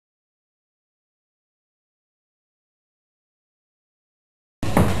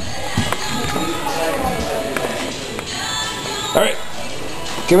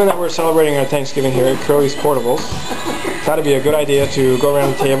Given that we're celebrating our Thanksgiving here at Curly's Portables, thought it'd be a good idea to go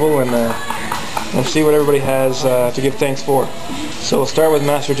around the table and see what everybody has to give thanks for. So we'll start with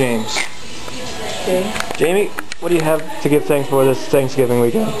Master James. Okay. Jamie, what do you have to give thanks for this Thanksgiving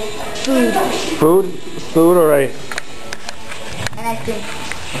weekend? Food. Food? Food, alright. And ice cream.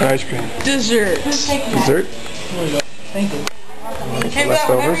 Ice cream. Dessert. Dessert? Thank you. Hey,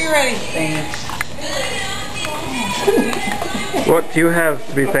 whenever you're ready. Thanks. What do you have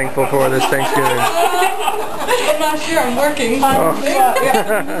to be thankful for this Thanksgiving? I'm not sure, I'm working. Oh.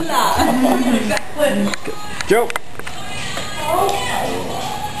 Joe!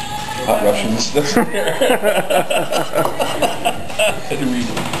 Hot Russians.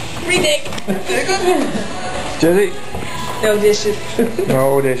 Retake. Jesse? No dishes.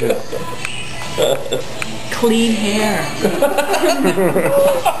 No dishes. Clean hair.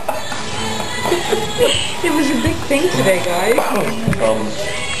 It was a big thing today, guys.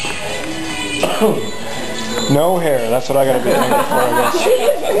 No hair, that's what I gotta be thankful for, I guess.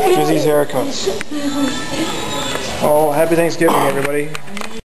 Jesse's haircuts. Oh, happy Thanksgiving, everybody.